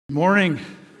Morning.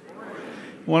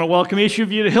 I want to welcome each of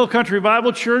you to Hill Country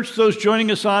Bible Church. Those joining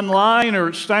us online or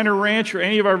at Steiner Ranch or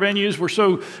any of our venues, we're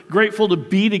so grateful to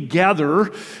be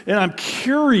together. And I'm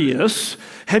curious,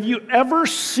 have you ever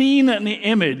seen an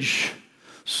image,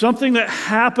 something that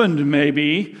happened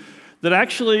maybe, that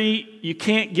actually you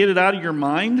can't get it out of your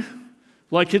mind?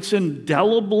 Like it's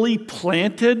indelibly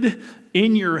planted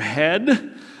in your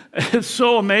head? It's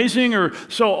so amazing or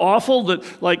so awful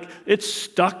that like it's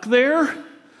stuck there?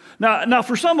 Now,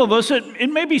 for some of us,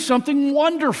 it may be something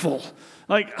wonderful.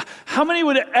 Like, how many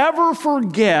would ever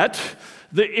forget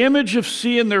the image of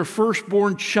seeing their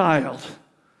firstborn child?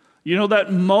 You know,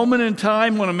 that moment in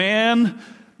time when a man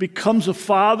becomes a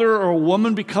father or a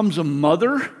woman becomes a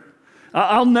mother?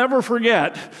 I'll never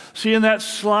forget seeing that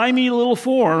slimy little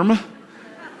form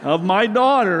of my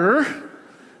daughter.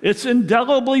 It's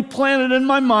indelibly planted in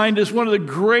my mind as one of the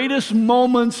greatest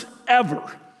moments ever.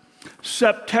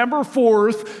 September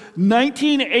 4th,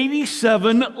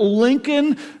 1987,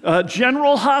 Lincoln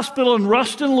General Hospital in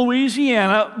Ruston,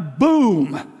 Louisiana,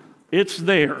 boom, it's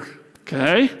there,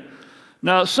 okay?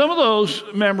 Now, some of those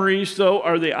memories, though,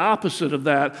 are the opposite of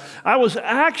that. I was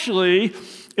actually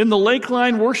in the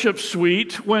Lakeline Worship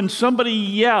Suite when somebody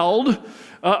yelled,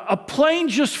 a plane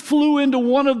just flew into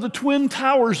one of the Twin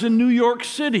Towers in New York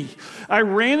City. I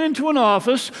ran into an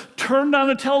office, turned on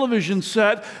a television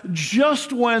set,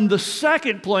 just when the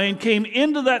second plane came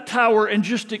into that tower and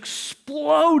just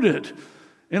exploded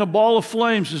in a ball of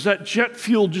flames as that jet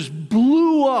fuel just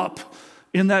blew up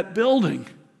in that building.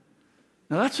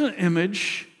 Now that's an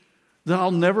image that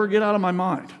I'll never get out of my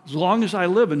mind as long as I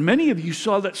live. And many of you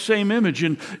saw that same image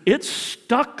and it's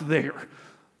stuck there.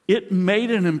 It made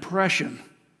an impression.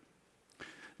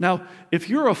 Now, if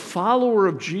you're a follower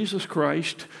of Jesus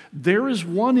Christ, there is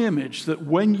one image that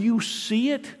when you see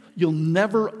it, you'll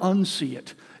never unsee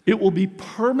it. It will be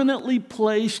permanently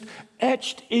placed,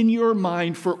 etched in your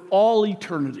mind for all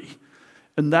eternity.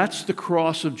 And that's the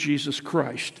cross of Jesus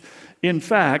Christ. In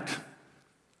fact,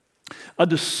 a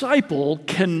disciple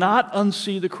cannot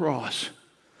unsee the cross.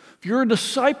 If you're a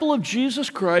disciple of Jesus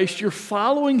Christ, you're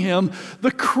following him, the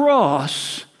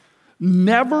cross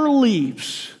never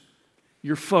leaves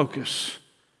your focus.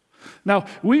 Now,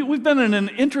 we've been in an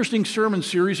interesting sermon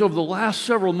series over the last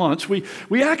several months. We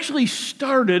actually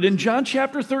started in John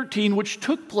chapter 13, which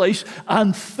took place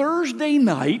on Thursday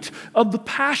night of the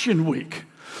Passion Week.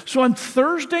 So on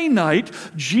Thursday night,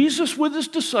 Jesus with his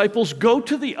disciples go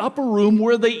to the upper room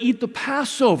where they eat the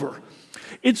Passover.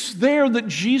 It's there that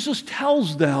Jesus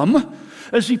tells them,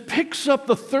 as he picks up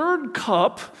the third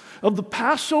cup of the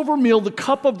Passover meal, the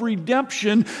cup of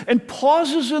redemption, and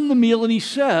pauses in the meal and he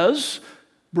says,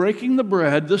 breaking the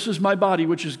bread, this is my body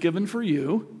which is given for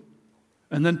you,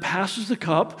 and then passes the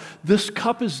cup. This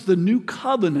cup is the new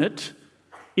covenant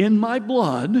in my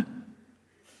blood.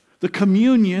 The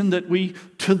communion that we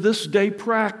to this day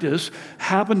practice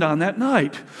happened on that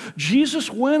night.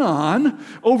 Jesus went on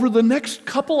over the next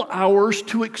couple hours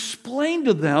to explain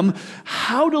to them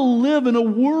how to live in a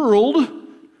world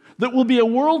that will be a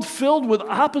world filled with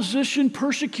opposition,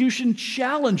 persecution,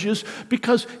 challenges,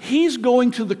 because he's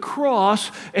going to the cross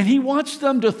and he wants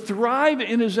them to thrive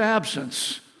in his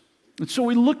absence. And so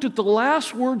we looked at the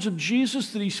last words of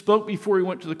Jesus that he spoke before he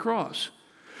went to the cross.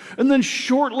 And then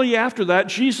shortly after that,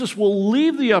 Jesus will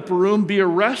leave the upper room, be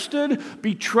arrested,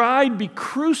 be tried, be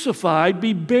crucified,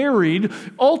 be buried,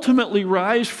 ultimately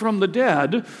rise from the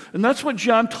dead. And that's what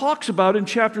John talks about in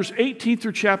chapters 18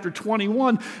 through chapter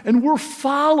 21. And we're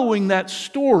following that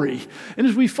story. And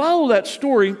as we follow that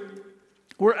story,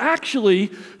 we're actually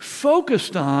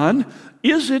focused on,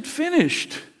 is it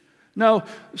finished? Now,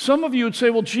 some of you would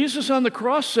say, well, Jesus on the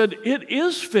cross said, it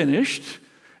is finished.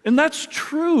 And that's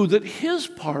true that his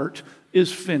part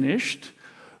is finished,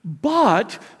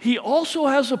 but he also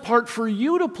has a part for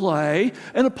you to play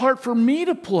and a part for me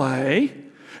to play.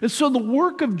 And so the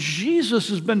work of Jesus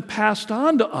has been passed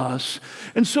on to us.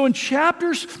 And so in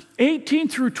chapters 18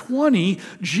 through 20,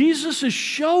 Jesus is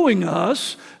showing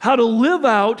us how to live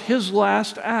out his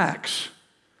last acts.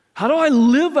 How do I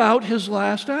live out his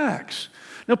last acts?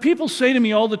 Now, people say to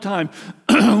me all the time,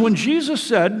 when Jesus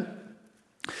said,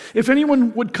 if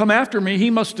anyone would come after me,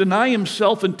 he must deny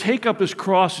himself and take up his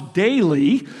cross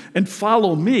daily and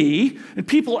follow me. And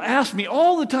people ask me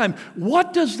all the time,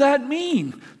 what does that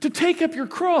mean, to take up your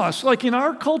cross? Like in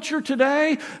our culture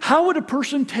today, how would a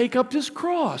person take up his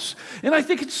cross? And I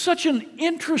think it's such an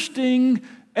interesting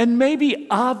and maybe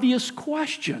obvious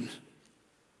question.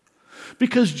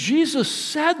 Because Jesus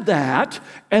said that,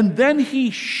 and then he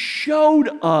showed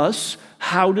us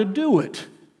how to do it.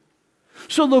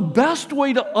 So the best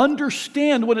way to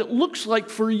understand what it looks like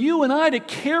for you and I to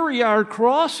carry our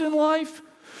cross in life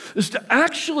is to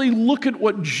actually look at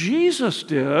what Jesus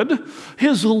did,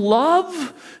 his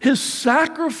love, his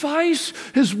sacrifice,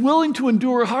 his willing to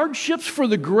endure hardships for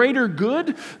the greater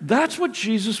good. That's what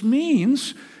Jesus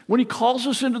means when he calls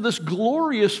us into this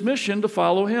glorious mission to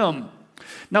follow him.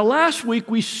 Now, last week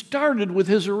we started with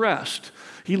his arrest.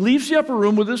 He leaves the upper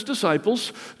room with his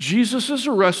disciples. Jesus is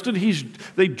arrested.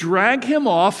 They drag him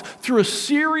off through a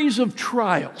series of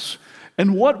trials.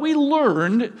 And what we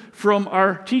learned from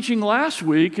our teaching last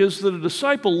week is that a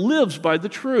disciple lives by the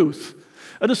truth.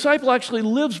 A disciple actually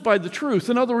lives by the truth.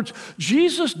 In other words,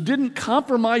 Jesus didn't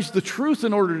compromise the truth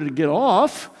in order to get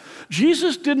off.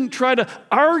 Jesus didn't try to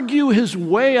argue his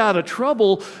way out of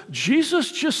trouble.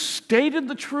 Jesus just stated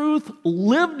the truth,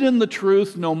 lived in the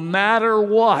truth no matter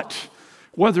what.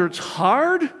 Whether it's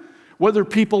hard, whether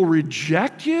people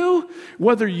reject you,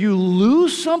 whether you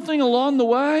lose something along the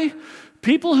way,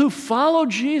 people who follow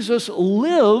Jesus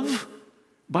live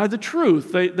by the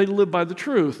truth. They live by the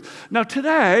truth. Now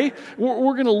today,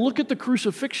 we're going to look at the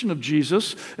crucifixion of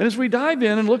Jesus. And as we dive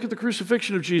in and look at the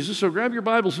crucifixion of Jesus, so grab your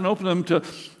Bibles and open them to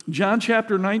John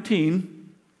chapter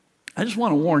 19. I just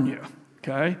want to warn you,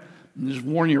 okay? Just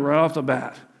warn you right off the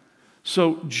bat.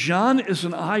 So John is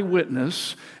an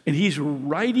eyewitness, and he's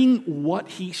writing what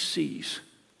he sees.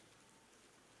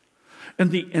 And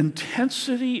the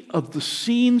intensity of the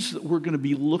scenes that we're going to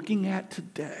be looking at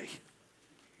today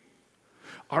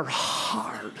are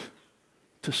hard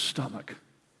to stomach.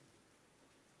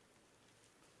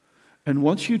 And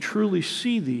once you truly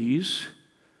see these,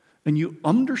 and you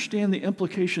understand the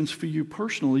implications for you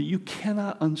personally, you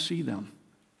cannot unsee them.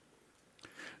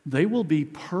 They will be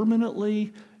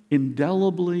permanently,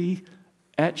 indelibly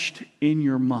etched in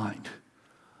your mind.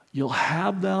 You'll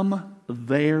have them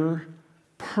there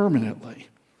permanently.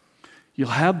 You'll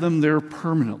have them there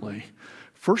permanently.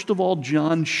 First of all,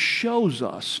 John shows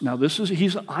us, now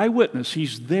he's an eyewitness,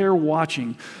 he's there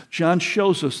watching. John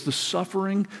shows us the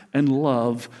suffering and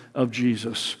love of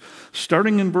Jesus.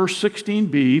 Starting in verse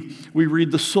 16b, we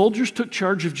read, the soldiers took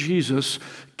charge of Jesus.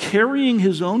 Carrying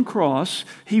his own cross,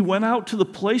 he went out to the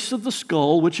place of the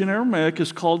skull, which in Aramaic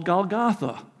is called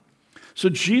Golgotha. So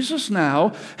Jesus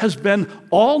now has been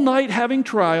all night having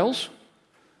trials,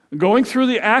 going through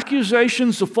the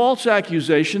accusations, the false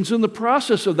accusations. In the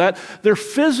process of that, they're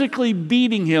physically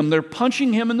beating him. They're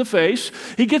punching him in the face.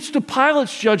 He gets to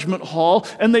Pilate's judgment hall,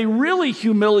 and they really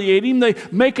humiliate him. They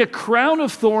make a crown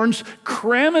of thorns,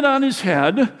 cram it on his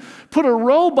head, put a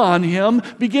robe on him,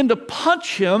 begin to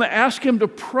punch him, ask him to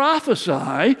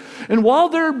prophesy. And while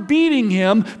they're beating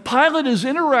him, Pilate is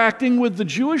interacting with the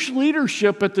Jewish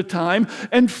leadership at the time.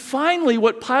 And finally,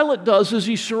 what Pilate does is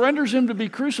he surrenders him to be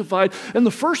crucified. And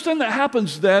the first thing that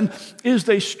happens then is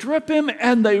they strip him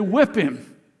and they whip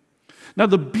him. Now,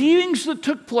 the beatings that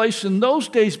took place in those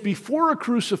days before a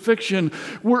crucifixion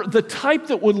were the type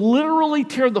that would literally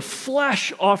tear the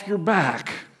flesh off your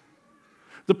back.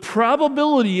 The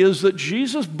probability is that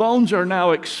Jesus' bones are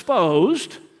now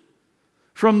exposed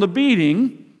from the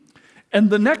beating, and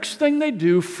the next thing they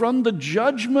do from the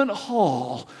judgment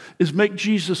hall is make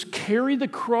Jesus carry the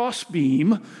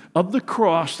crossbeam of the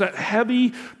cross, that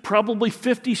heavy, probably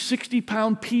 50,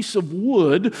 60-pound piece of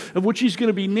wood of which he's going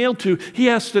to be nailed to. He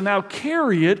has to now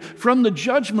carry it from the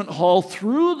judgment hall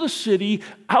through the city,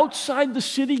 outside the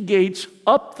city gates,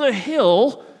 up the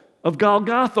hill of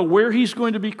Golgotha, where he's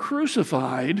going to be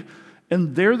crucified,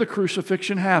 and there the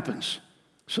crucifixion happens.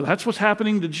 So that's what's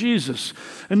happening to Jesus.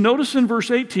 And notice in verse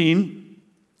 18,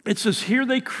 it says, here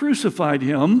they crucified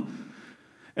him,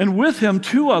 and with him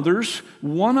two others,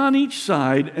 one on each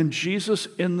side, and Jesus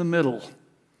in the middle.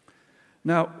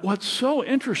 Now, what's so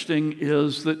interesting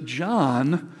is that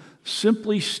John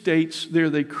simply states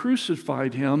there they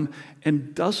crucified him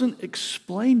and doesn't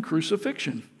explain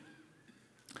crucifixion.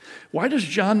 Why does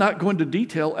John not go into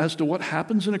detail as to what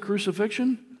happens in a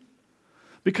crucifixion?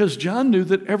 Because John knew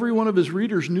that every one of his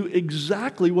readers knew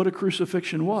exactly what a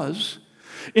crucifixion was.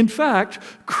 In fact,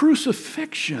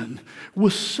 crucifixion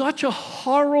was such a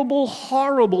horrible,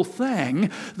 horrible thing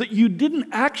that you didn't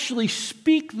actually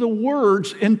speak the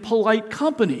words in polite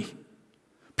company.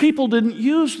 People didn't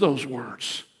use those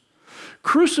words.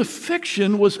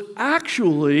 Crucifixion was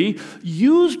actually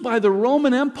used by the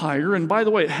Roman Empire, and by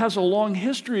the way, it has a long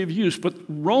history of use, but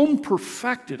Rome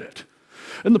perfected it.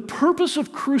 And the purpose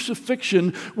of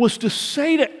crucifixion was to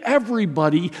say to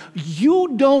everybody,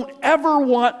 you don't ever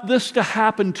want this to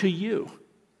happen to you.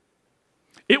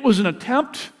 It was an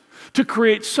attempt to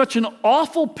create such an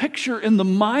awful picture in the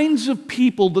minds of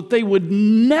people that they would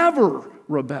never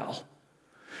rebel.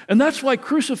 And that's why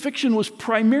crucifixion was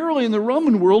primarily in the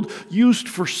Roman world used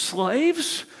for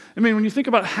slaves. I mean, when you think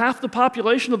about half the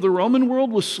population of the Roman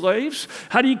world was slaves,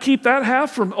 how do you keep that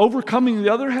half from overcoming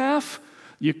the other half?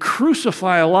 You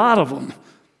crucify a lot of them.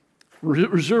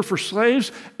 Reserved for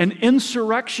slaves and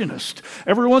insurrectionists.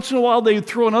 Every once in a while they'd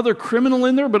throw another criminal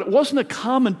in there, but it wasn't a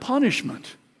common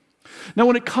punishment. Now,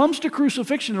 when it comes to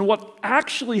crucifixion and what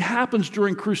actually happens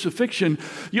during crucifixion,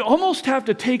 you almost have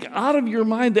to take out of your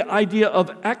mind the idea of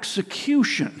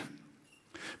execution.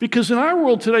 Because in our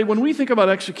world today, when we think about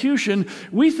execution,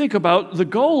 we think about the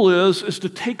goal is to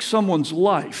take someone's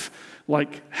life,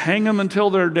 like hang them until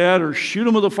they're dead or shoot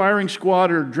them with a firing squad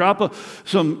or drop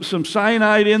some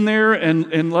cyanide in there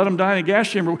and let them die in a gas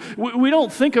chamber. We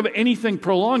don't think of anything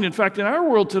prolonged. In fact, in our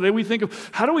world today, we think of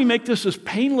how do we make this as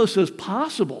painless as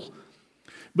possible?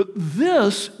 But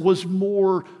this was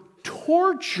more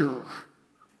torture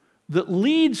that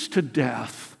leads to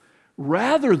death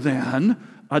rather than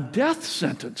a death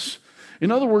sentence. In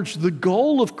other words, the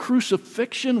goal of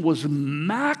crucifixion was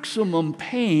maximum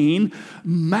pain,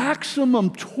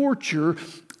 maximum torture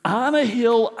on a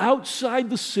hill outside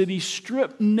the city,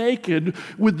 stripped naked,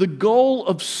 with the goal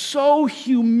of so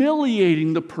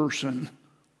humiliating the person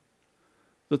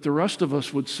that the rest of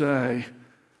us would say,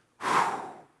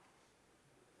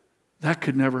 that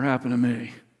could never happen to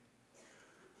me.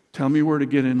 Tell me where to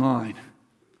get in line.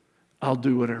 I'll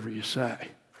do whatever you say.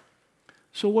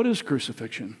 So what is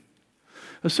crucifixion?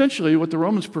 Essentially, what the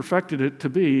Romans perfected it to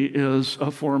be is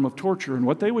a form of torture. And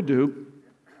what they would do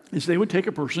is they would take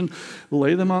a person,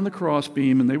 lay them on the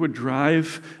crossbeam, and they would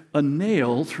drive a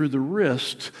nail through the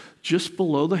wrist just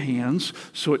below the hands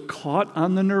so it caught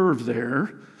on the nerve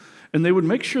there. And they would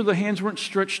make sure the hands weren't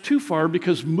stretched too far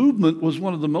because movement was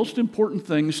one of the most important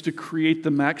things to create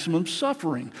the maximum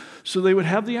suffering. So they would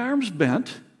have the arms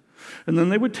bent, and then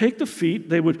they would take the feet,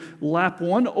 they would lap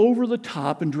one over the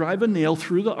top and drive a nail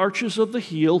through the arches of the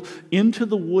heel into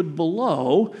the wood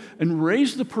below and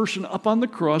raise the person up on the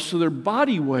cross so their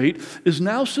body weight is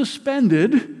now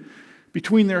suspended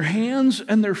between their hands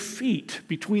and their feet,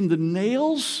 between the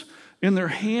nails in their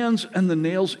hands and the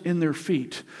nails in their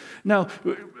feet. Now,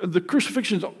 the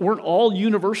crucifixions weren't all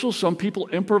universal. Some people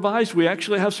improvised. We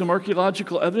actually have some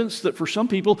archaeological evidence that for some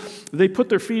people, they put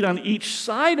their feet on each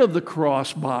side of the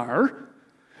crossbar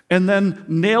and then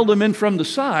nailed them in from the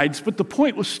sides. But the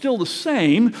point was still the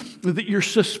same, that you're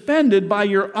suspended by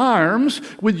your arms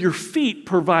with your feet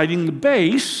providing the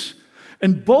base,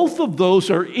 and both of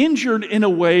those are injured in a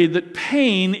way that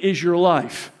pain is your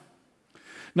life.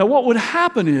 Now, what would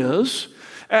happen is,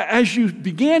 as you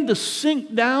began to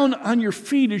sink down on your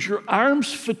feet, as your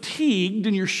arms fatigued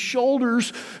and your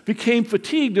shoulders became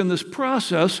fatigued in this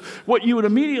process, what you would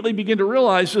immediately begin to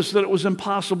realize is that it was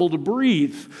impossible to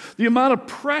breathe. The amount of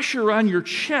pressure on your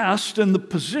chest and the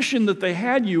position that they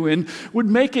had you in would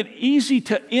make it easy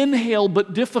to inhale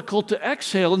but difficult to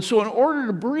exhale. And so in order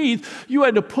to breathe, you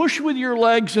had to push with your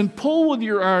legs and pull with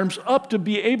your arms up to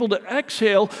be able to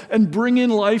exhale and bring in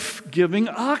life-giving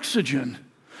oxygen.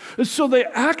 And so they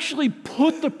actually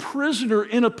put the prisoner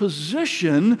in a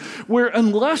position where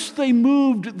unless they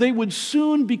moved, they would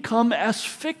soon become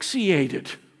asphyxiated.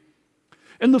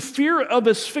 And the fear of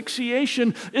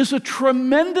asphyxiation is a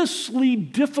tremendously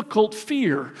difficult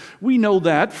fear. We know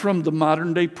that from the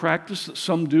modern day practice that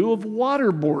some do of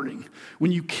waterboarding.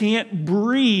 When you can't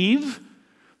breathe,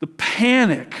 the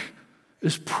panic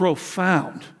is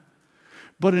profound.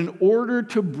 But in order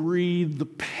to breathe, the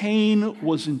pain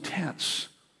was intense.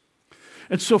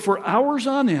 And so for hours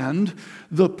on end,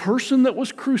 the person that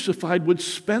was crucified would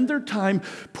spend their time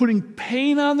putting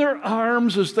pain on their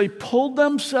arms as they pulled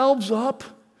themselves up,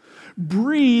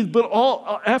 breathe, but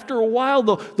after a while,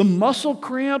 the muscle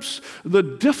cramps, the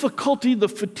difficulty, the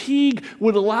fatigue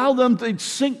would allow them, they'd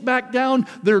sink back down.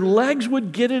 Their legs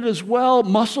would get it as well,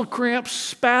 muscle cramps,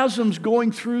 spasms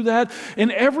going through that.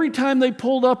 And every time they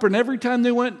pulled up and every time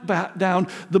they went back down,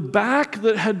 the back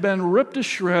that had been ripped to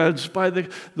shreds by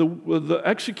the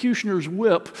executioner's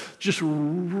whip just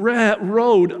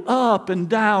rode up and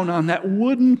down on that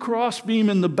wooden crossbeam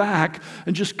in the back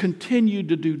and just continued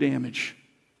to do damage.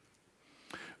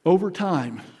 Over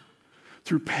time,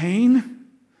 through pain,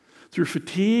 through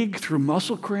fatigue, through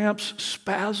muscle cramps,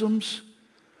 spasms,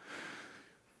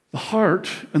 the heart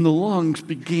and the lungs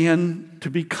began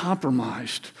to be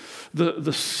compromised.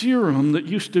 The serum that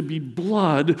used to be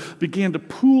blood began to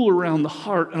pool around the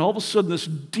heart, and all of a sudden this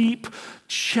deep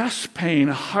chest pain,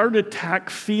 a heart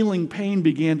attack feeling pain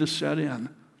began to set in.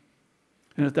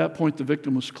 And at that point, the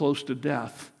victim was close to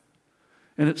death.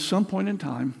 And at some point in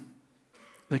time,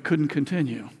 they couldn't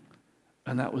continue,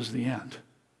 and that was the end.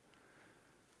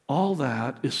 All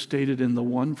that is stated in the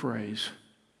one phrase,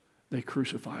 they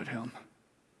crucified him.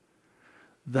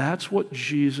 That's what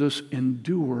Jesus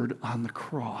endured on the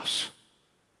cross.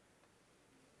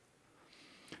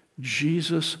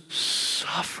 Jesus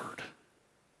suffered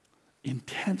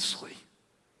intensely.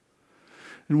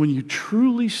 And when you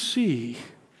truly see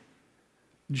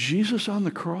Jesus on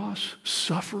the cross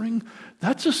suffering,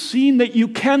 that's a scene that you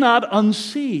cannot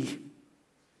unsee.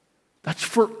 That's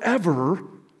forever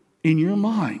in your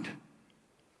mind.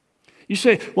 You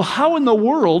say, well, how in the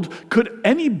world could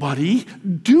anybody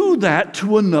do that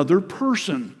to another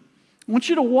person? I want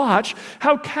you to watch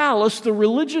how callous the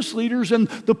religious leaders and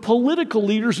the political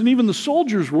leaders and even the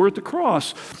soldiers were at the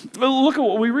cross. Look at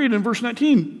what we read in verse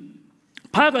 19.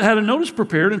 Pilate had a notice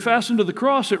prepared and fastened to the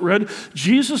cross. It read,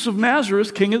 Jesus of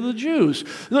Nazareth, King of the Jews.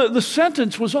 The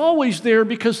sentence was always there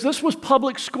because this was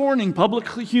public scorning, public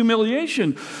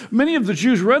humiliation. Many of the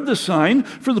Jews read this sign,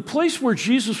 for the place where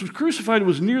Jesus was crucified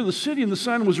was near the city, and the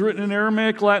sign was written in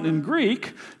Aramaic, Latin, and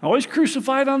Greek, always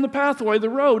crucified on the pathway, the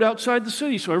road outside the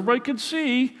city, so everybody could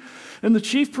see. And the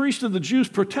chief priest of the Jews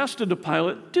protested to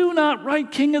Pilate, do not write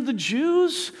King of the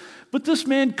Jews. But this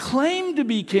man claimed to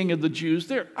be King of the Jews.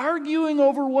 They're arguing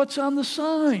over what's on the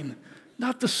sign,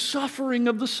 not the suffering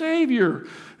of the Savior.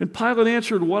 And Pilate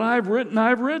answered, what I've written,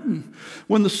 I've written.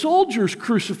 When the soldiers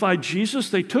crucified Jesus,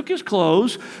 they took his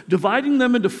clothes, dividing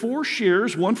them into 4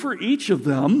 shares, one for each of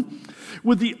them,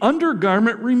 with the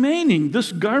undergarment remaining.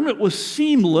 This garment was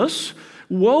seamless,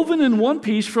 woven in one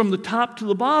piece from the top to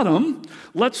the bottom.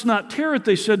 Let's not tear it,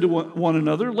 they said to one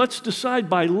another. Let's decide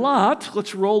by lot.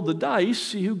 Let's roll the dice,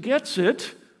 see who gets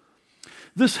it.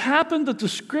 This happened that the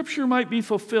scripture might be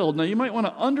fulfilled. Now, you might want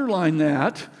to underline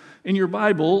that in your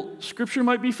Bible. Scripture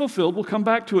might be fulfilled. We'll come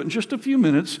back to it in just a few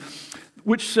minutes,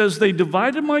 which says, they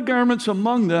divided my garments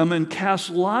among them and cast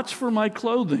lots for my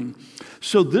clothing.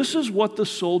 So this is what the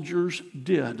soldiers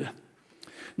did.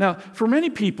 Now, for many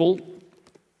people,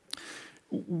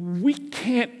 we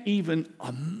can't even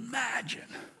imagine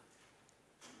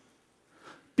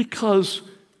because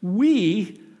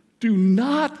we do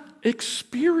not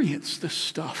experience this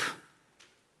stuff.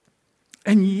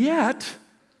 And yet,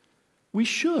 we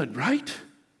should, right?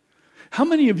 How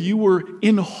many of you were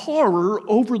in horror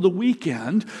over the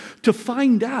weekend to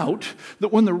find out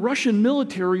that when the Russian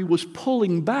military was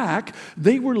pulling back,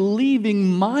 they were leaving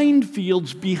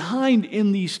minefields behind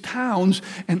in these towns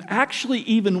and actually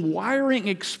even wiring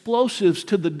explosives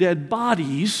to the dead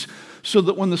bodies so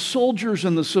that when the soldiers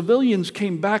and the civilians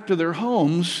came back to their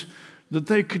homes, that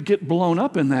they could get blown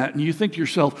up in that? And you think to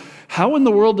yourself, how in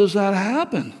the world does that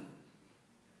happen?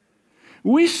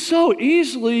 We so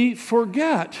easily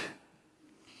forget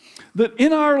that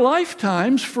in our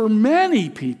lifetimes, for many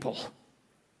people,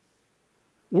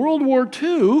 World War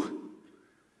II,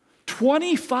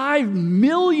 25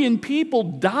 million people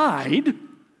died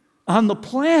on the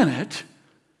planet,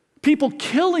 people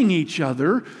killing each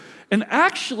other, and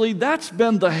actually that's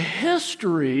been the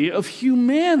history of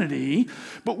humanity,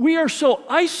 but we are so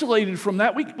isolated from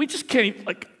that, we just can't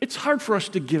even, it's hard for us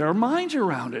to get our minds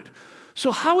around it.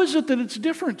 So how is it that it's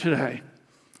different today?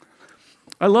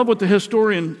 I love what the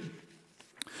historian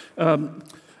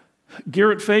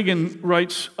Garrett Fagan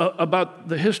writes about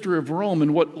the history of Rome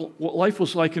and what life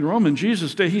was like in Rome in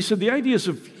Jesus' day. He said the ideas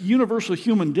of universal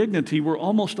human dignity were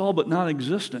almost all but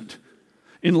non-existent.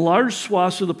 In large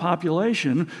swaths of the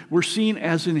population were seen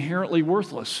as inherently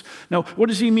worthless. Now, what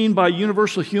does he mean by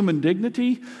universal human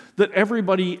dignity? That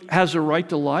everybody has a right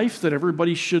to life, that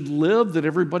everybody should live, that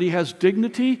everybody has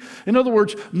dignity. In other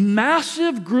words,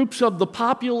 massive groups of the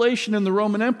population in the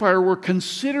Roman Empire were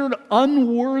considered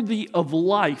unworthy of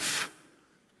life,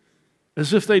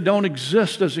 as if they don't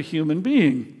exist as a human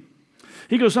being.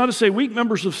 He goes on to say, weak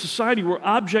members of society were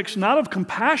objects not of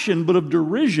compassion, but of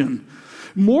derision.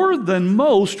 More than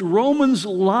most, Romans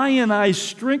lionized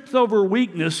strength over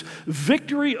weakness,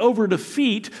 victory over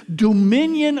defeat,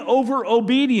 dominion over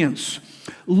obedience.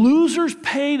 Losers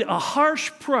paid a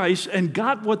harsh price and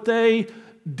got what they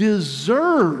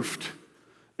deserved,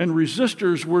 and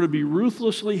resistors were to be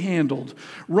ruthlessly handled.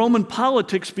 Roman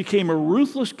politics became a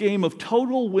ruthless game of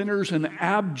total winners and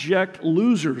abject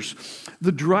losers.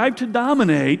 The drive to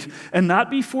dominate and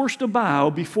not be forced to bow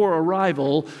before a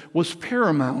rival was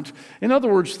paramount. In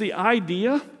other words, the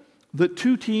idea that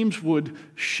two teams would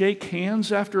shake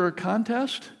hands after a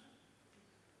contest,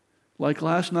 like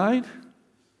last night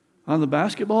on the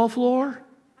basketball floor,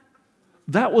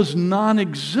 that was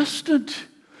non-existent.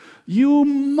 You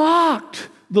mocked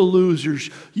the losers.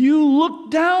 You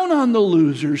looked down on the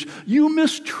losers. You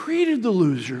mistreated the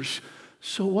losers.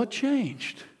 So what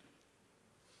changed?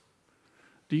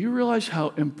 Do you realize how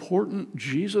important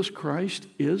Jesus Christ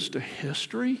is to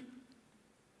history?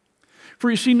 For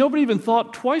you see, nobody even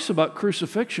thought twice about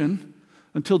crucifixion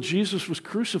until Jesus was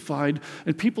crucified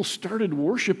and people started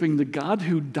worshiping the God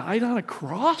who died on a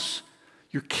cross?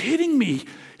 You're kidding me.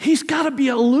 He's got to be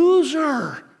a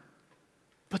loser.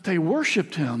 But they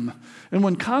worshiped him. And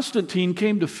when Constantine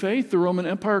came to faith, the Roman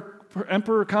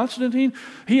Emperor Constantine,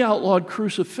 he outlawed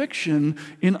crucifixion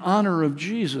in honor of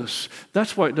Jesus.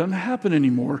 That's why it doesn't happen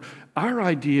anymore. Our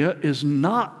idea is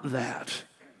not that.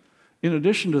 In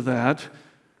addition to that,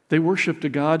 they worshiped a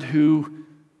God who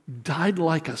died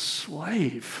like a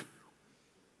slave.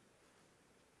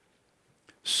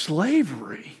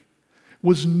 Slavery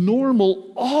was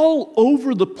normal all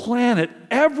over the planet.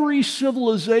 Every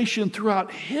civilization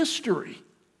throughout history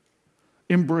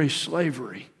embraced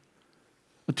slavery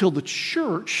until the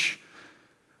church,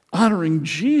 honoring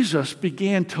Jesus,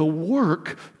 began to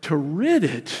work to rid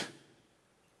it.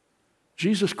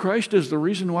 Jesus Christ is the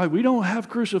reason why we don't have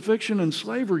crucifixion and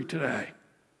slavery today.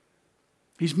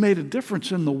 He's made a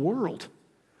difference in the world.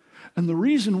 And the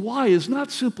reason why is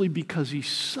not simply because he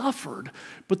suffered,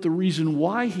 but the reason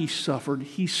why he suffered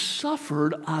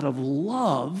out of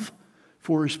love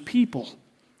for his people.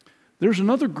 There's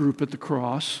another group at the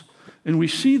cross, and we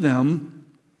see them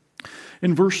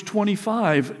in verse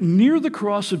 25. Near the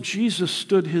cross of Jesus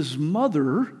stood his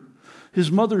mother's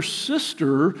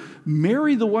sister,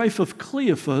 Mary, the wife of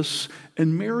Cleophas,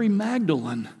 and Mary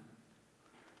Magdalene.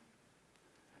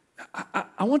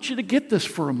 I want you to get this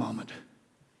for a moment.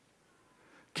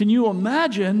 Can you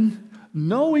imagine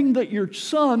knowing that your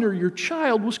son or your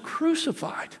child was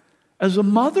crucified? As a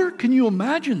mother, can you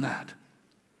imagine that?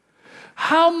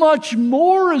 How much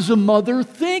more as a mother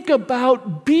think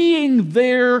about being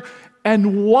there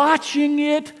and watching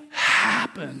it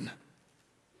happen?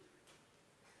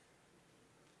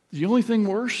 The only thing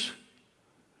worse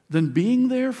than being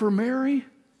there for Mary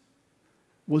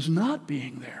was not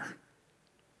being there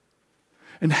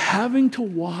and having to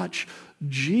watch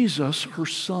Jesus, her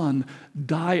son,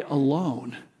 die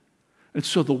alone. And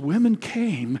so the women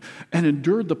came and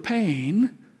endured the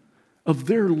pain of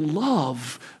their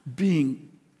love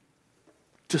being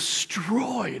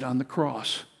destroyed on the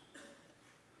cross.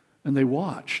 And they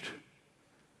watched.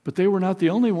 But they were not the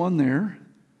only one there.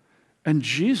 And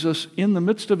Jesus, in the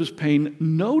midst of his pain,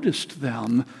 noticed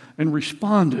them and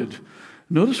responded.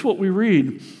 Notice what we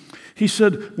read. He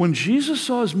said, when Jesus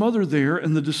saw his mother there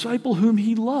and the disciple whom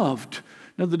he loved.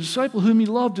 Now, the disciple whom he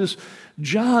loved is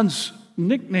John's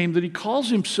nickname that he calls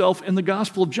himself in the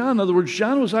Gospel of John. In other words,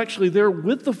 John was actually there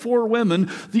with the four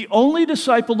women, the only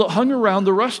disciple that hung around.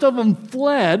 The rest of them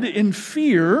fled in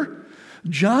fear.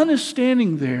 John is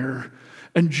standing there,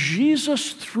 and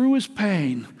Jesus, through his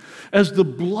pain, as the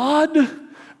blood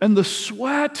and the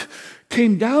sweat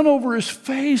came down over his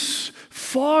face,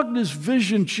 fogged his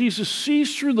vision. Jesus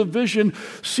sees through the vision,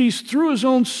 sees through his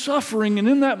own suffering, and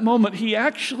in that moment he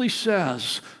actually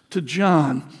says to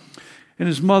John and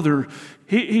his mother,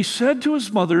 he said to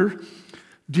his mother,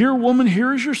 dear woman,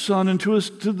 here is your son, and to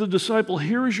the disciple,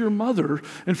 here is your mother.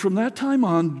 And from that time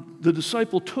on, the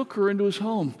disciple took her into his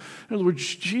home. In other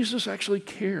words, Jesus actually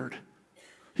cared.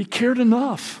 He cared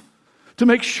enough to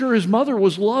make sure his mother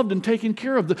was loved and taken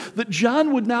care of, that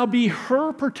John would now be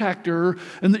her protector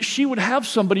and that she would have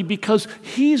somebody because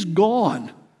he's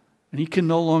gone and he can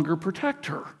no longer protect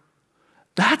her.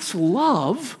 That's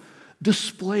love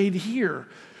displayed here.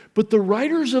 But the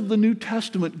writers of the New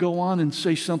Testament go on and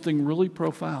say something really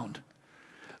profound.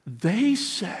 They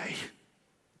say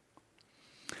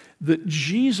that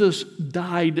Jesus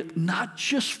died not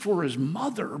just for his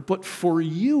mother, but for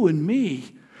you and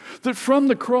me. That from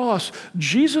the cross,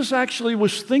 Jesus actually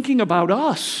was thinking about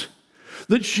us.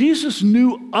 That Jesus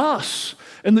knew us.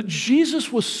 And that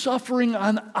Jesus was suffering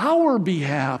on our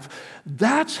behalf.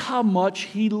 That's how much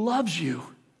he loves you.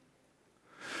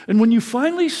 And when you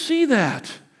finally see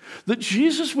that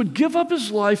Jesus would give up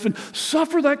his life and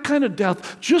suffer that kind of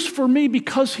death just for me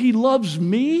because he loves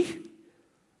me,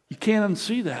 you can't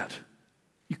unsee that.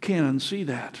 You can't unsee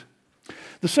that.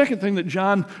 The second thing that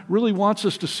John really wants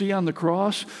us to see on the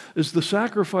cross is the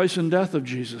sacrifice and death of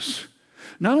Jesus.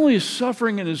 Not only his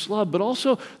suffering and his love, but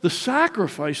also the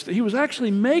sacrifice that he was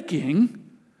actually making,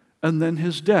 and then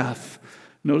his death.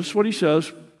 Notice what he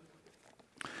says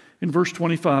in verse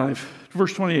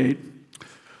 28.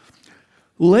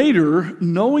 Later,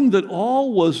 knowing that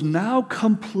all was now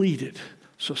completed,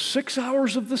 so 6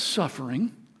 hours of the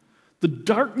suffering, the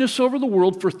darkness over the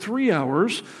world for 3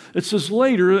 hours. It says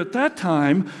later, at that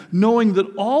time, knowing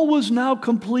that all was now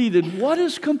completed. What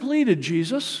is completed,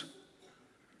 Jesus?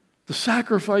 The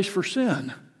sacrifice for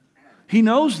sin. He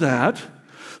knows that.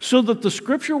 so that the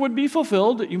scripture would be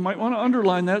fulfilled. You might want to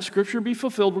underline that, scripture be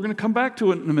fulfilled. We're going to come back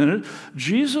to it in a minute.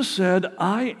 Jesus said,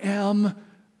 I am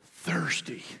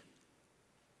thirsty.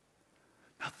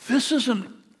 Now, this is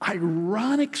an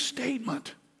ironic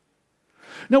statement.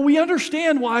 Now, we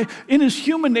understand why, in his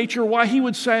human nature, why he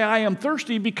would say, I am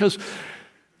thirsty, because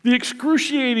the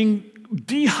excruciating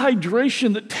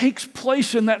dehydration that takes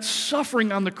place in that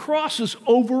suffering on the cross is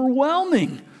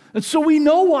overwhelming. And so we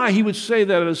know why he would say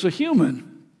that as a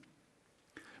human.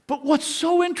 But what's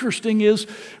so interesting is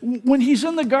when he's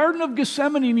in the Garden of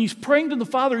Gethsemane and he's praying to the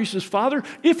Father, he says, Father,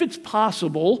 if it's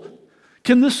possible,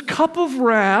 can this cup of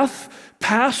wrath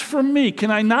pass from me? Can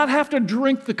I not have to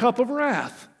drink the cup of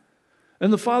wrath?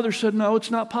 And the Father said, no,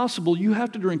 it's not possible. You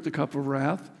have to drink the cup of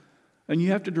wrath, and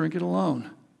you have to drink it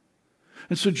alone.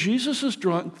 And so Jesus has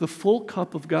drunk the full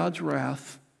cup of God's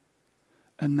wrath,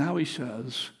 and now he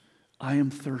says, I am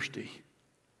thirsty.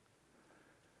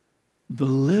 The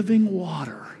living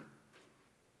water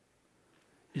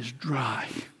is dry.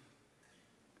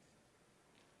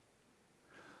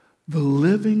 The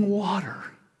living water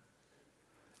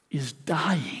is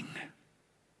dying.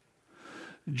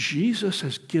 Jesus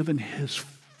has given his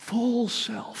full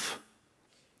self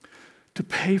to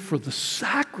pay for the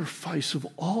sacrifice of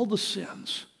all the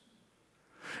sins.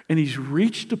 And he's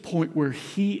reached a point where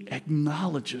he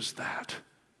acknowledges that.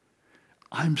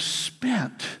 I'm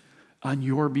spent on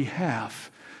your behalf.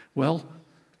 Well,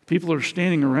 people are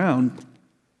standing around.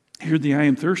 Hear the I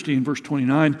am thirsty in verse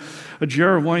 29. A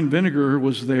jar of wine vinegar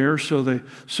was there, so they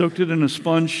soaked it in a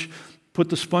sponge, put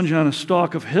the sponge on a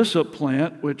stalk of hyssop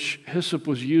plant, which hyssop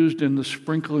was used in the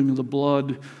sprinkling of the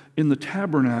blood in the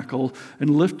tabernacle, and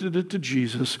lifted it to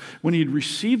Jesus. When he had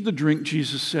received the drink,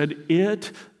 Jesus said,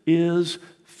 it is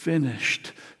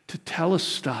finished.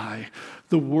 Tetelestai,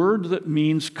 the word that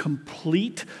means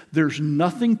complete. There's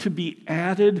nothing to be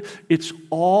added. It's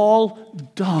all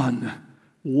done.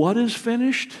 What is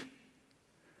finished?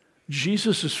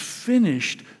 Jesus is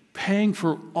finished paying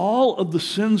for all of the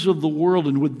sins of the world.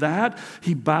 And with that,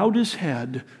 he bowed his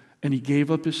head and he gave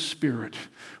up his spirit.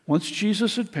 Once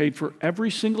Jesus had paid for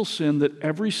every single sin that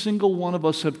every single one of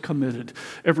us have committed,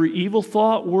 every evil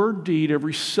thought, word, deed,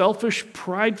 every selfish,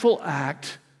 prideful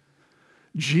act,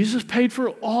 Jesus paid for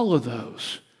all of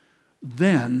those.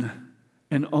 Then,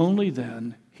 and only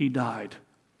then, he died.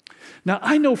 Now,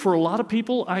 I know for a lot of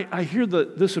people, I hear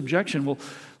this objection, well,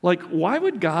 like, why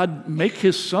would God make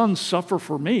his son suffer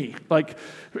for me? Like,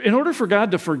 in order for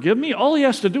God to forgive me, all he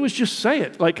has to do is just say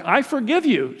it. Like, I forgive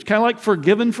you. It's kind of like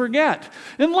forgive and forget.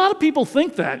 And a lot of people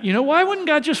think that. You know, why wouldn't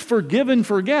God just forgive and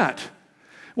forget?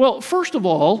 Well, first of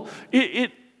all,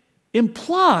 it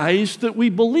implies that we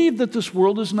believe that this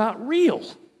world is not real.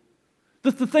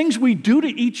 That the things we do to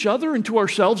each other and to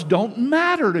ourselves don't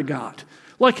matter to God.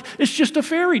 Like, it's just a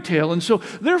fairy tale. And so,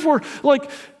 therefore, like,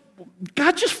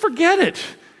 God, just forget it.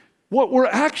 What we're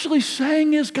actually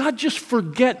saying is, God, just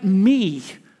forget me,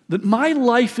 that my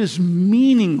life is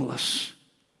meaningless.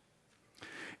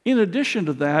 In addition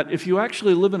to that, if you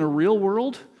actually live in a real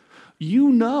world, you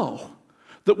know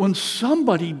that when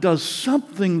somebody does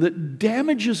something that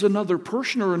damages another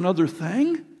person or another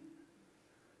thing,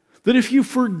 that if you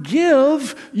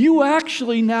forgive, you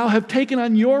actually now have taken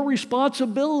on your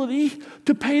responsibility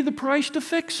to pay the price to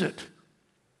fix it.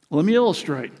 Let me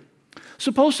illustrate.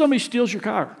 Suppose somebody steals your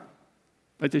car.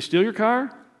 Like, they steal your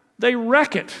car, they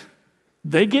wreck it,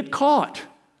 they get caught.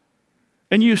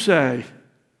 And you say,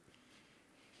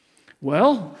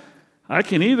 well, I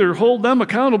can either hold them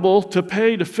accountable to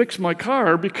pay to fix my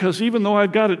car because even though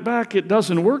I've got it back, it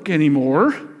doesn't work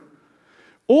anymore.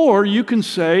 Or you can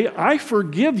say, I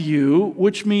forgive you,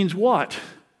 which means what?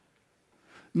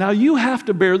 Now you have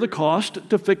to bear the cost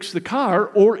to fix the car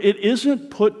or it isn't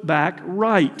put back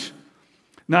right.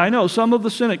 Now I know some of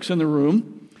the cynics in the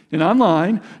room and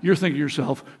online, you're thinking to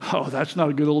yourself, oh, that's not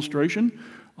a good illustration.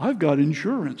 I've got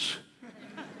insurance.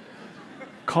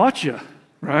 Caught you,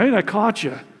 right? I caught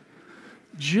you.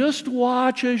 Just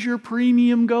watch as your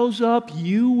premium goes up.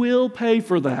 You will pay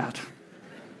for that.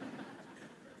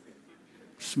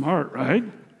 Smart, right?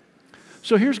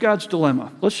 So here's God's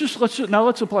dilemma. Let's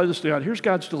apply this to God. Here's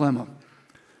God's dilemma.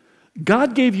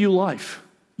 God gave you life.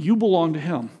 You belong to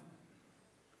him.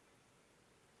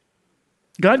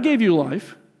 God gave you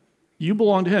life. You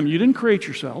belong to him. You didn't create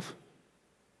yourself.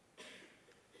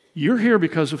 You're here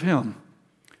because of him.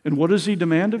 And what does he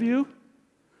demand of you?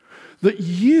 That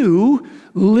you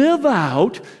live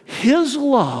out his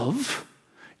love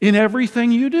in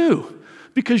everything you do.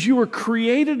 Because you were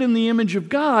created in the image of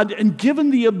God and given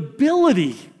the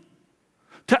ability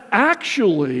to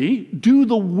actually do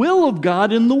the will of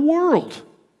God in the world.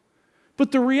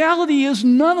 But the reality is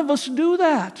none of us do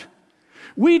that.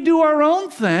 We do our own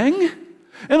thing,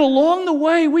 and along the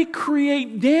way we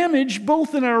create damage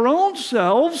both in our own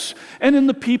selves and in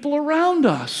the people around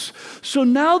us. So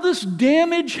now this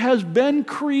damage has been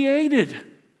created.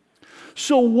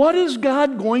 So what is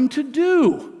God going to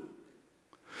do?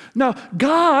 Now,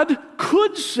 God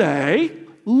could say,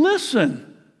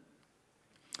 listen,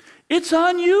 it's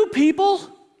on you, people.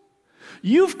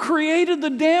 You've created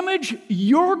the damage.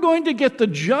 You're going to get the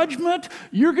judgment.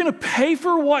 You're going to pay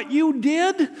for what you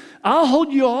did. I'll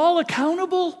hold you all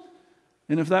accountable.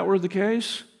 And if that were the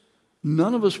case,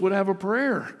 none of us would have a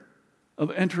prayer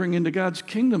of entering into God's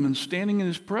kingdom and standing in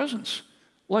His presence.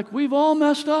 Like we've all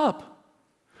messed up.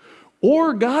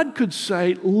 Or God could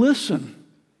say, listen,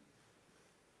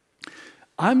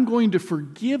 I'm going to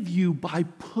forgive you by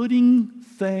putting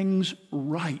things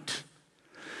right.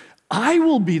 I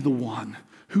will be the one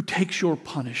who takes your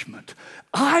punishment.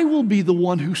 I will be the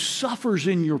one who suffers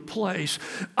in your place.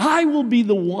 I will be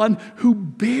the one who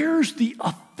bears the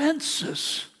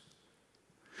offenses.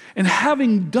 And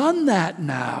having done that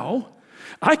now,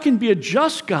 I can be a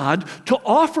just God to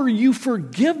offer you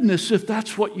forgiveness if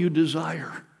that's what you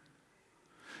desire.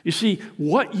 You see,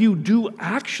 what you do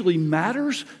actually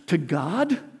matters to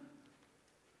God,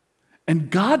 and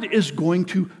God is going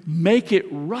to make it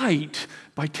right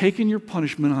by taking your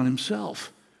punishment on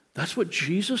Himself. That's what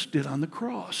Jesus did on the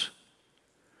cross.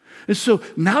 And so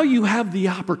now you have the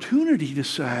opportunity to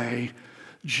say,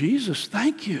 Jesus,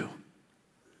 thank you.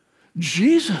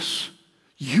 Jesus,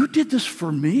 you did this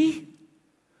for me?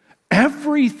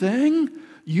 Everything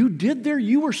you did there,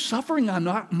 you were suffering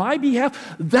on my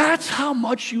behalf. That's how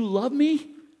much you love me?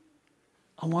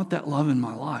 I want that love in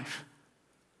my life.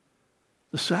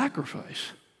 The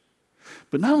sacrifice.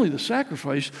 But not only the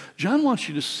sacrifice, John wants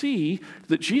you to see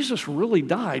that Jesus really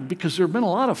died, because there have been a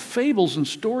lot of fables and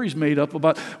stories made up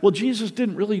about, well, Jesus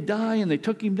didn't really die and they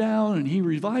took Him down and He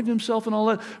revived Himself and all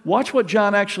that. Watch what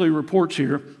John actually reports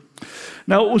here.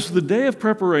 Now, it was the day of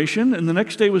preparation, and the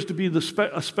next day was to be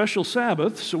a special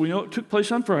Sabbath, so we know it took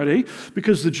place on Friday.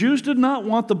 Because the Jews did not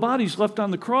want the bodies left on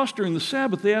the cross during the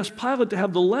Sabbath, they asked Pilate to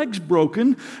have the legs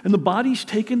broken and the bodies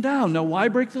taken down. Now, why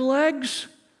break the legs?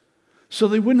 So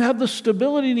they wouldn't have the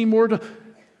stability anymore to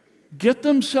get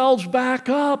themselves back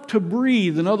up to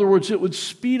breathe. In other words, it would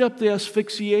speed up the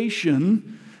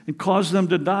asphyxiation and cause them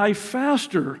to die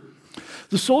faster.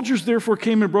 The soldiers therefore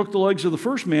came and broke the legs of the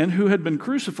first man who had been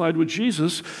crucified with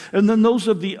Jesus, and then those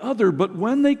of the other. But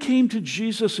when they came to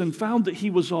Jesus and found that He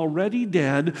was already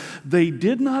dead, they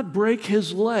did not break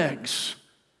His legs.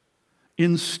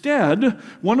 Instead,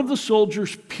 one of the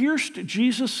soldiers pierced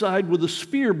Jesus' side with a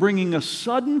spear, bringing a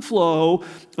sudden flow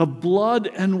of blood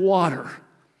and water.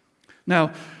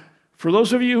 Now, for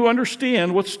those of you who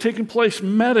understand what's taking place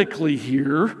medically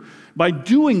here, by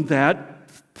doing that,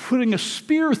 putting a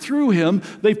spear through him,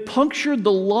 they punctured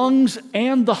the lungs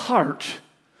and the heart.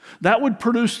 That would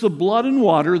produce the blood and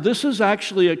water. This is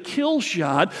actually a kill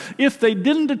shot. If they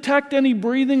didn't detect any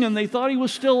breathing and they thought he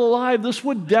was still alive, this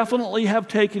would definitely have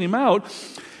taken him out.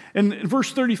 And in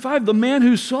verse 35, the man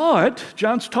who saw it,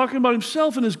 John's talking about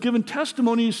himself and has given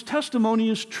testimony. His testimony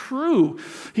is true.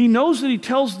 He knows that he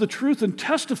tells the truth and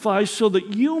testifies so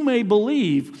that you may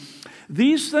believe.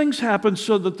 These things happened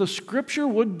so that the scripture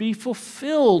would be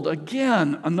fulfilled.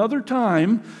 Again, another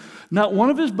time, not one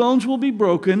of his bones will be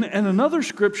broken, and another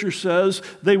scripture says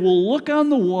they will look on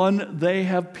the one they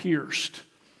have pierced.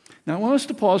 Now, I want us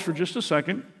to pause for just a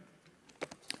second,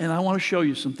 and I want to show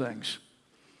you some things.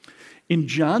 In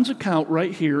John's account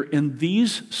right here, in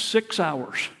these 6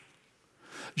 hours,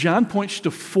 John points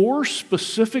to 4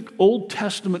 specific Old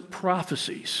Testament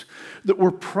prophecies that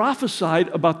were prophesied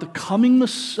about the coming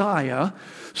Messiah,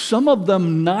 some of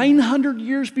them 900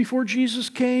 years before Jesus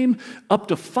came, up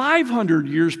to 500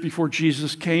 years before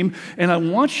Jesus came. And I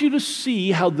want you to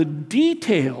see how the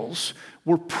details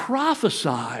were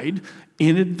prophesied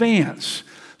in advance.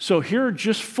 So here are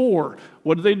just 4.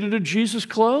 What did they do to Jesus'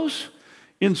 clothes?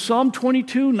 In Psalm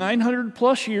 22, 900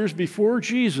 plus years before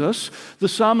Jesus, the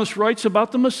psalmist writes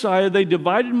about the Messiah, they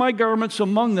divided my garments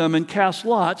among them and cast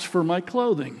lots for my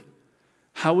clothing.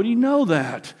 How would he know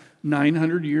that?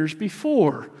 900 years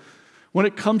before. When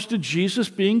it comes to Jesus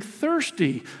being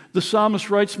thirsty, the psalmist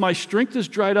writes, my strength is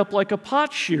dried up like a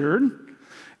potsherd,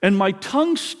 and my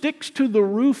tongue sticks to the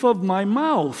roof of my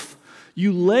mouth.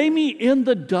 You lay me in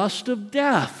the dust of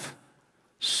death.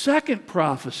 Second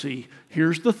prophecy,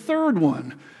 here's the third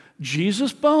one.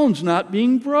 Jesus' bones not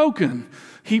being broken.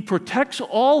 He protects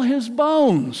all his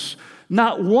bones.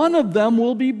 Not one of them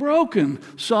will be broken.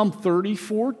 Psalm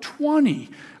 34:20.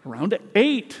 Around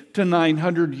 800 to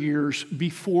 900 years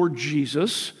before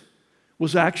Jesus,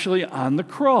 was actually on the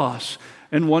cross.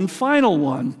 And one final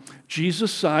one,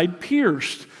 Jesus' side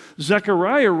pierced.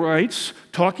 Zechariah writes,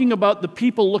 talking about the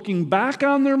people looking back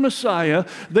on their Messiah,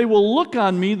 they will look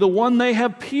on me, the one they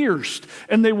have pierced,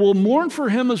 and they will mourn for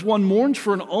him as one mourns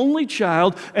for an only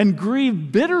child, and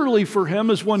grieve bitterly for him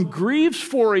as one grieves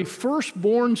for a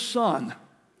firstborn son.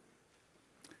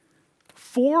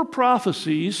 4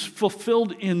 prophecies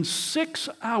fulfilled in 6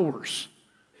 hours.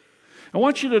 I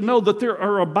want you to know that there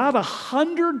are about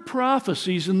 100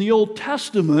 prophecies in the Old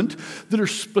Testament that are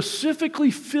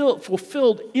specifically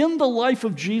fulfilled in the life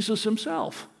of Jesus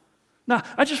himself. Now,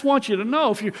 I just want you to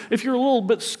know, if you're a little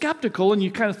bit skeptical and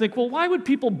you kind of think, well, why would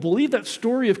people believe that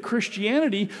story of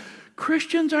Christianity?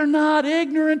 Christians are not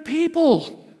ignorant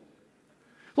people.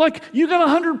 Like, you got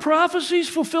 100 prophecies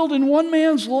fulfilled in one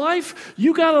man's life,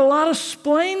 you got a lot of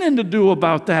splaining to do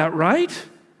about that, right?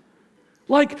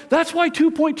 Like, that's why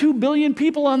 2.2 billion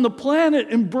people on the planet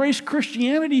embrace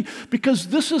Christianity, because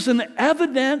this is an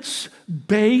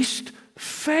evidence-based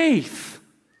faith.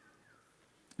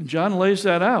 And John lays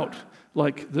that out.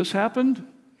 Like, this happened,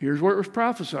 here's where it was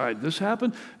prophesied. This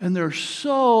happened, and there's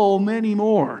so many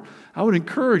more. I would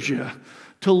encourage you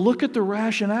to look at the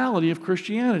rationality of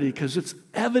Christianity, because it's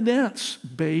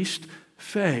evidence-based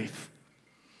faith.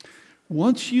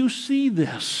 Once you see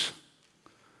this,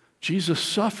 Jesus'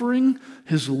 suffering,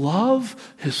 his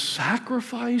love, his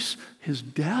sacrifice, his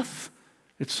death,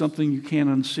 it's something you can't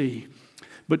unsee.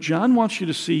 But John wants you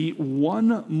to see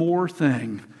one more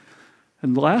thing.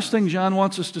 And the last thing John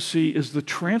wants us to see is the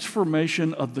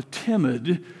transformation of the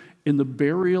timid in the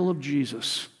burial of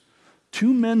Jesus.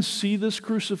 2 men see this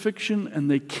crucifixion and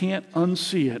they can't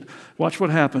unsee it. Watch what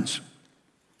happens.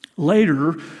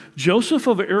 Later, Joseph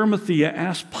of Arimathea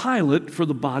asked Pilate for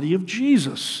the body of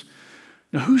Jesus.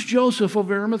 Now, who's Joseph of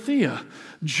Arimathea?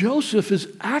 Joseph is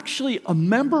actually a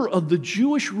member of the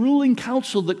Jewish ruling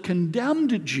council that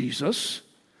condemned Jesus.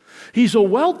 He's a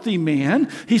wealthy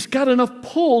man. He's got enough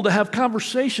pull to have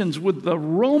conversations with the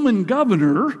Roman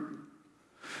governor.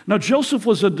 Now, Joseph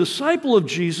was a disciple of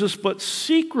Jesus, but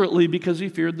secretly because he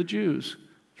feared the Jews.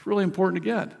 It's really important to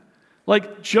get.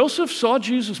 Like, Joseph saw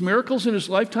Jesus' miracles in his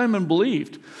lifetime and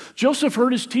believed. Joseph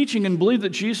heard his teaching and believed that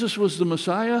Jesus was the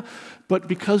Messiah, but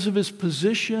because of his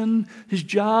position, his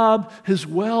job, his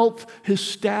wealth, his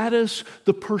status,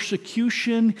 the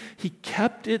persecution, he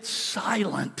kept it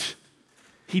silent.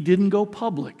 He didn't go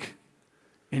public.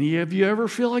 And have you ever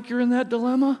feel like you're in that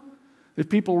dilemma? If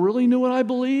people really knew what I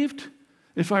believed,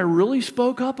 if I really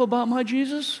spoke up about my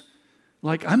Jesus,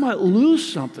 like, I might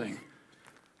lose something.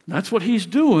 That's what he's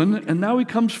doing, and now he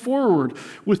comes forward.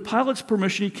 With Pilate's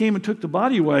permission, he came and took the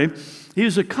body away. He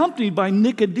is accompanied by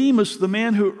Nicodemus, the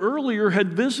man who earlier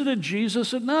had visited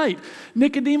Jesus at night.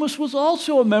 Nicodemus was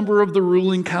also a member of the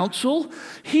ruling council.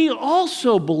 He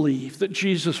also believed that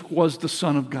Jesus was the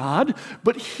Son of God,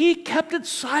 but he kept it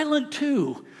silent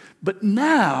too. But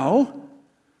now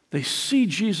they see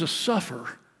Jesus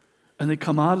suffer, and they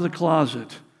come out of the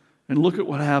closet, and look at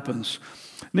what happens.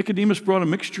 Nicodemus brought a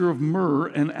mixture of myrrh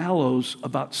and aloes,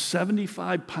 about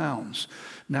 75 pounds.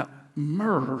 Now,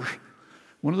 myrrh,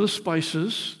 one of the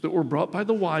spices that were brought by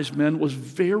the wise men, was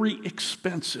very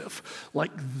expensive.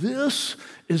 Like, this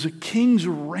is a king's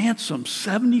ransom,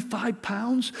 75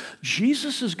 pounds.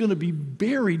 Jesus is going to be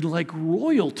buried like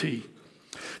royalty.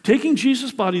 Taking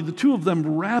Jesus' body, the 2 of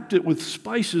them wrapped it with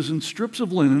spices and strips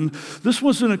of linen. This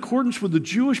was in accordance with the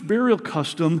Jewish burial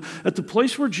custom. At the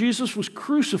place where Jesus was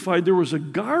crucified, there was a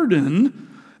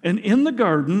garden, and in the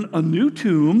garden, a new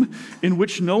tomb in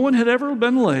which no one had ever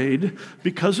been laid.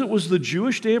 Because it was the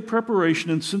Jewish day of preparation,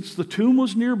 and since the tomb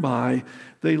was nearby,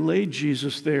 they laid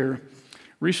Jesus there.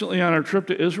 Recently, on our trip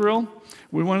to Israel,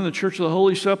 we went in the Church of the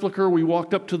Holy Sepulchre. We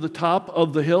walked up to the top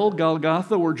of the hill,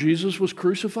 Golgotha, where Jesus was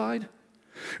crucified.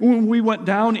 When we went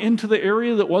down into the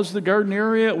area that was the garden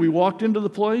area, we walked into the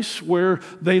place where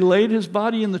they laid his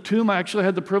body in the tomb. I actually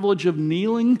had the privilege of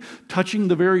kneeling, touching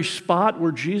the very spot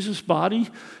where Jesus' body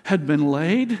had been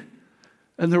laid.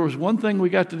 And there was one thing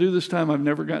we got to do this time I've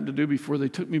never gotten to do before. They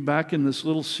took me back in this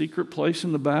little secret place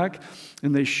in the back,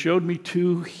 and they showed me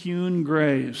 2 hewn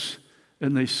graves.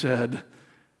 And they said,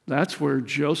 that's where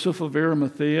Joseph of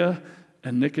Arimathea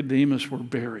and Nicodemus were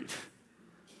buried.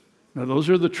 Now, those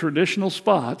are the traditional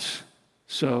spots,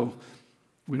 so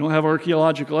we don't have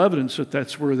archaeological evidence that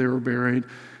that's where they were buried,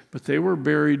 but they were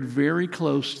buried very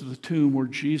close to the tomb where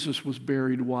Jesus was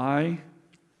buried. Why?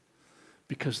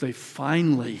 Because they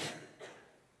finally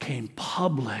came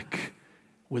public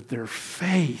with their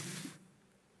faith.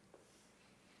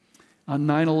 On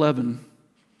 9/11,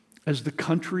 as the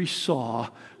country saw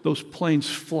those planes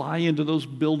fly into those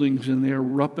buildings and they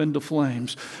erupt into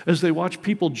flames, as they watched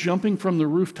people jumping from the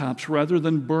rooftops rather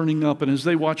than burning up, and as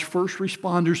they watched first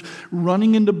responders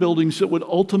running into buildings that would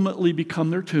ultimately become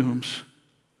their tombs,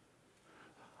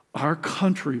 our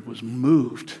country was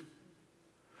moved.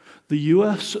 The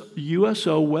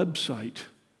USO website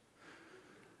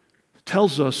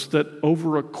tells us that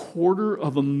over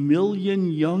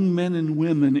 250,000 young men and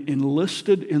women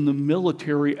enlisted in the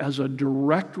military as a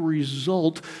direct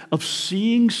result of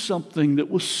seeing something that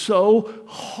was so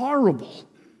horrible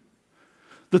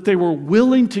that they were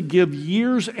willing to give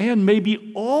years and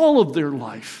maybe all of their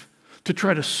life to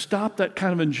try to stop that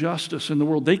kind of injustice in the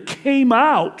world. They came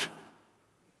out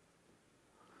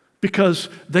because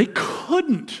they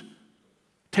couldn't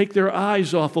take their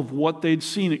eyes off of what they'd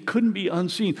seen. It couldn't be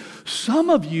unseen. Some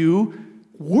of you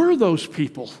were those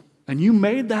people, and you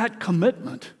made that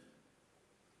commitment.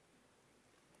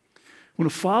 When a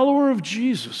follower of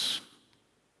Jesus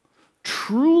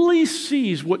truly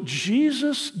sees what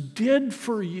Jesus did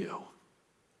for you,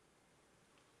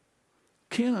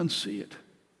 can't unsee it.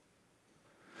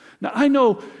 Now, I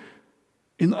know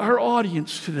in our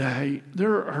audience today,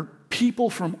 there are people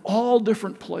from all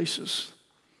different places.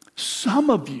 Some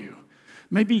of you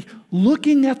may be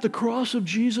looking at the cross of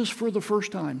Jesus for the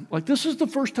first time. Like this is the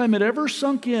first time it ever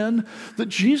sunk in that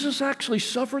Jesus actually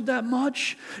suffered that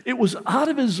much. It was out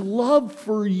of his love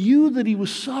for you that he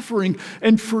was suffering.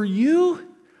 And for you,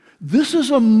 this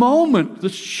is a moment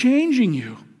that's changing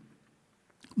you.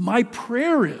 My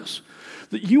prayer is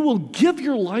that you will give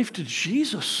your life to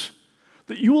Jesus,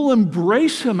 that you will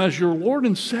embrace him as your Lord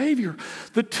and Savior,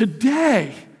 that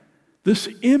today this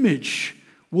image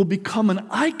will become an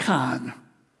icon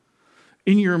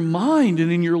in your mind and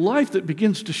in your life that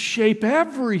begins to shape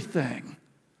everything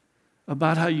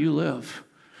about how you live.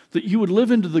 That you would live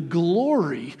into the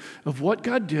glory of what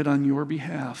God did on your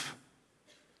behalf.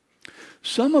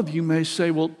 Some of you may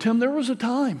say, well, Tim, there was a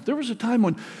time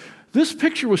when this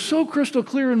picture was so crystal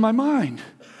clear in my mind.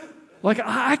 Like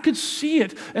I could see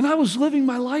it, and I was living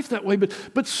my life that way,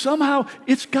 but somehow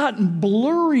it's gotten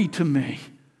blurry to me.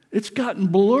 It's gotten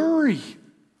blurry.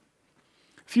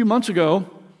 A few months ago,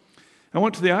 I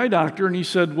went to the eye doctor and he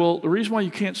said, well, the reason why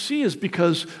you can't see is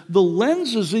because the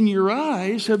lenses in your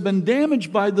eyes have been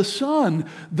damaged by the sun.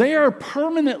 They are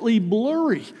permanently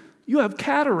blurry. You have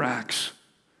cataracts.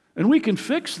 And we can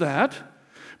fix that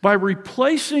by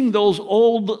replacing those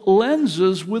old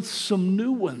lenses with some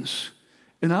new ones.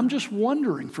 And I'm just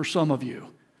wondering for some of you,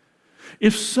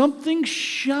 if something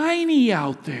shiny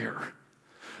out there,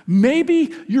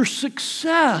 maybe your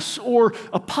success or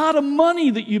a pot of money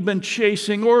that you've been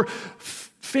chasing or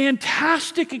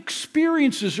fantastic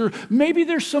experiences, or maybe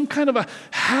there's some kind of a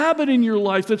habit in your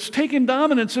life that's taken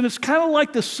dominance, and it's kind of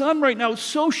like the sun right now. It's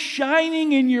so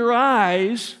shining in your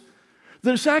eyes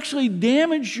that it's actually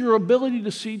damaged your ability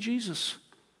to see Jesus.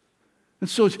 And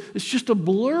so it's just a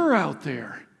blur out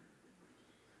there.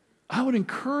 I would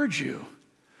encourage you,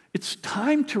 it's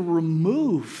time to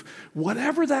remove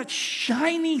whatever that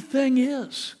shiny thing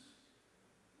is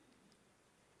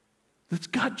that's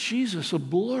got Jesus a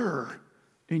blur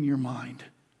in your mind.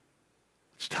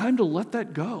 It's time to let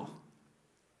that go.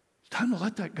 It's time to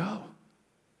let that go.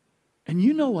 And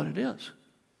you know what it is.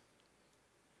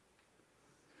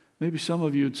 Maybe some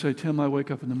of you would say, Tim, I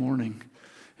wake up in the morning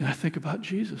and I think about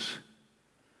Jesus.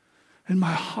 And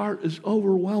my heart is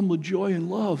overwhelmed with joy and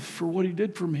love for what he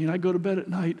did for me. And I go to bed at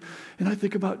night and I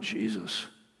think about Jesus.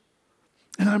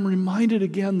 And I'm reminded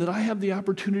again that I have the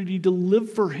opportunity to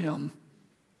live for him.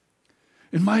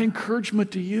 And my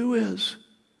encouragement to you is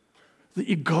that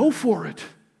you go for it.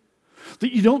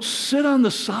 That you don't sit on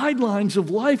the sidelines of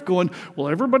life going, well,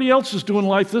 everybody else is doing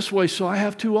life this way, so I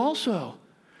have to also.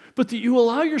 But that you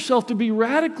allow yourself to be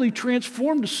radically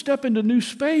transformed, to step into new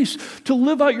space, to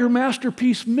live out your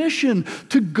masterpiece mission,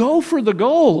 to go for the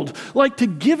gold, like to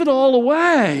give it all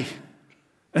away,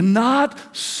 and not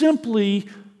simply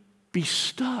be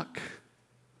stuck.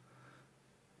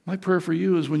 My prayer for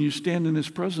you is when you stand in his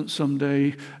presence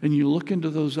someday and you look into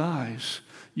those eyes,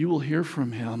 you will hear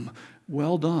from him,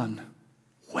 well done,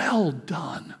 well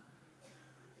done.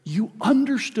 You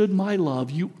understood my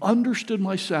love, you understood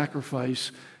my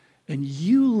sacrifice, and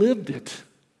you lived it.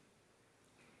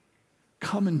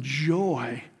 Come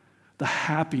enjoy the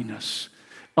happiness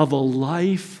of a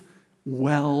life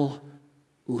well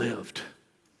lived.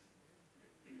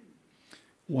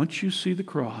 Once you see the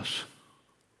cross,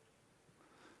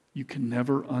 you can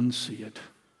never unsee it.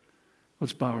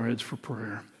 Let's bow our heads for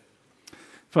prayer.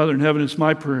 Father in heaven, it's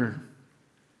my prayer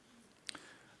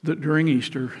that during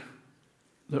Easter,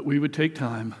 that we would take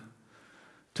time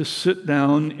to sit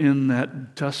down in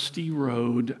that dusty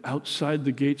road outside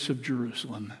the gates of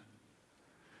Jerusalem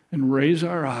and raise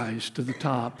our eyes to the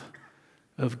top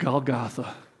of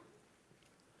Golgotha,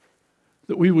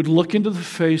 that we would look into the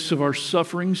face of our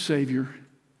suffering Savior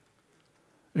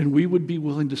and we would be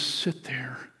willing to sit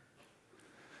there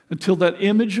until that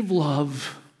image of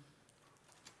love,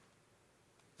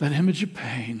 that image of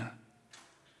pain,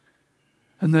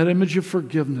 and that image of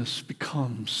forgiveness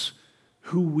becomes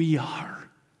who we are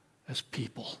as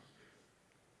people.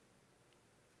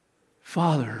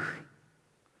 Father,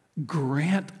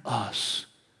 grant us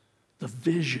the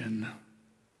vision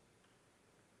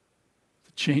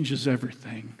that changes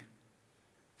everything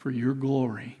for your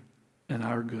glory and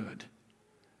our good.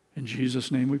 In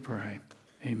Jesus' name we pray.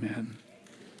 Amen.